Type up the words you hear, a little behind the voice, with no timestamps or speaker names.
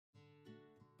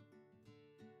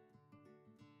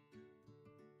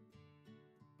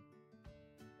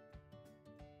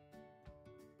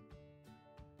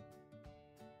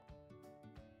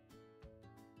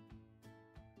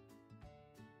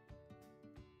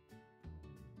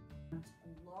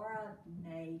Laura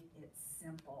made it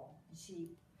simple. She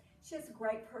has a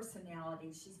great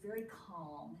personality. She's very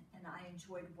calm, and I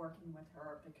enjoyed working with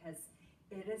her because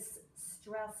it is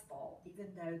stressful, even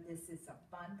though this is a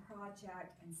fun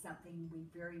project and something we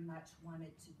very much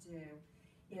wanted to do.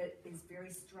 It is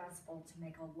very stressful to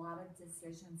make a lot of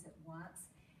decisions at once,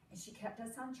 and she kept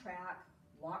us on track,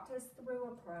 walked us through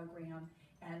a program,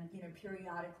 and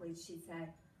periodically she'd say,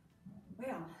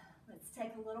 well, let's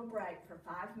take a little break for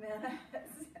 5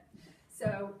 minutes.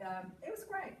 So it was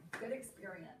great, good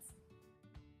experience.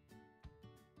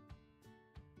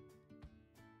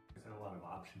 Had a lot of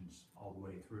options all the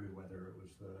way through, whether it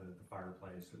was the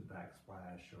fireplace or the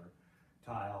backsplash or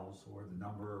tiles or the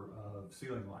number of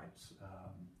ceiling lights.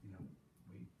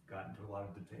 We got into a lot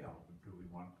of detail. Do we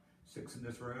want 6 in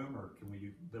this room, or can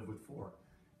we live with 4?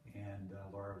 And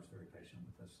Laura was very patient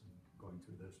with us in going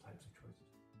through those types of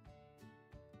choices.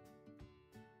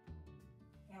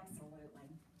 Absolutely.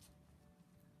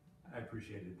 I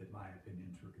appreciated that my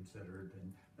opinions were considered,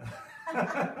 and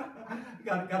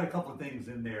got a couple of things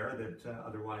in there that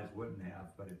otherwise wouldn't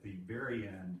have. But at the very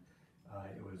end,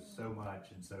 it was so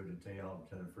much and so detailed.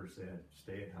 Jennifer said,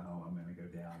 "Stay at home. I'm going to go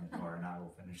down, and Laura and I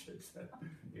will finish it." So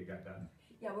it got done.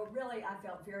 Yeah, well, really, I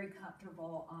felt very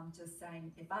comfortable just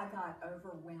saying if I got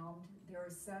overwhelmed, there are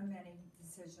so many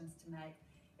decisions to make.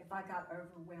 If I got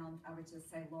overwhelmed, I would just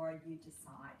say, "Laura, you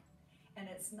decide." And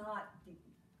it's not.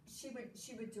 She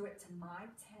would do it to my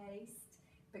taste,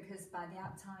 because by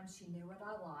that time she knew what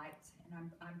I liked,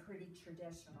 and I'm pretty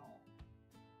traditional.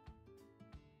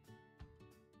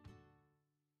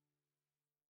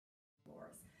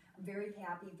 I'm very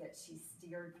happy that she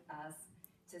steered us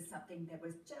to something that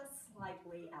was just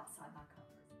slightly outside my comfort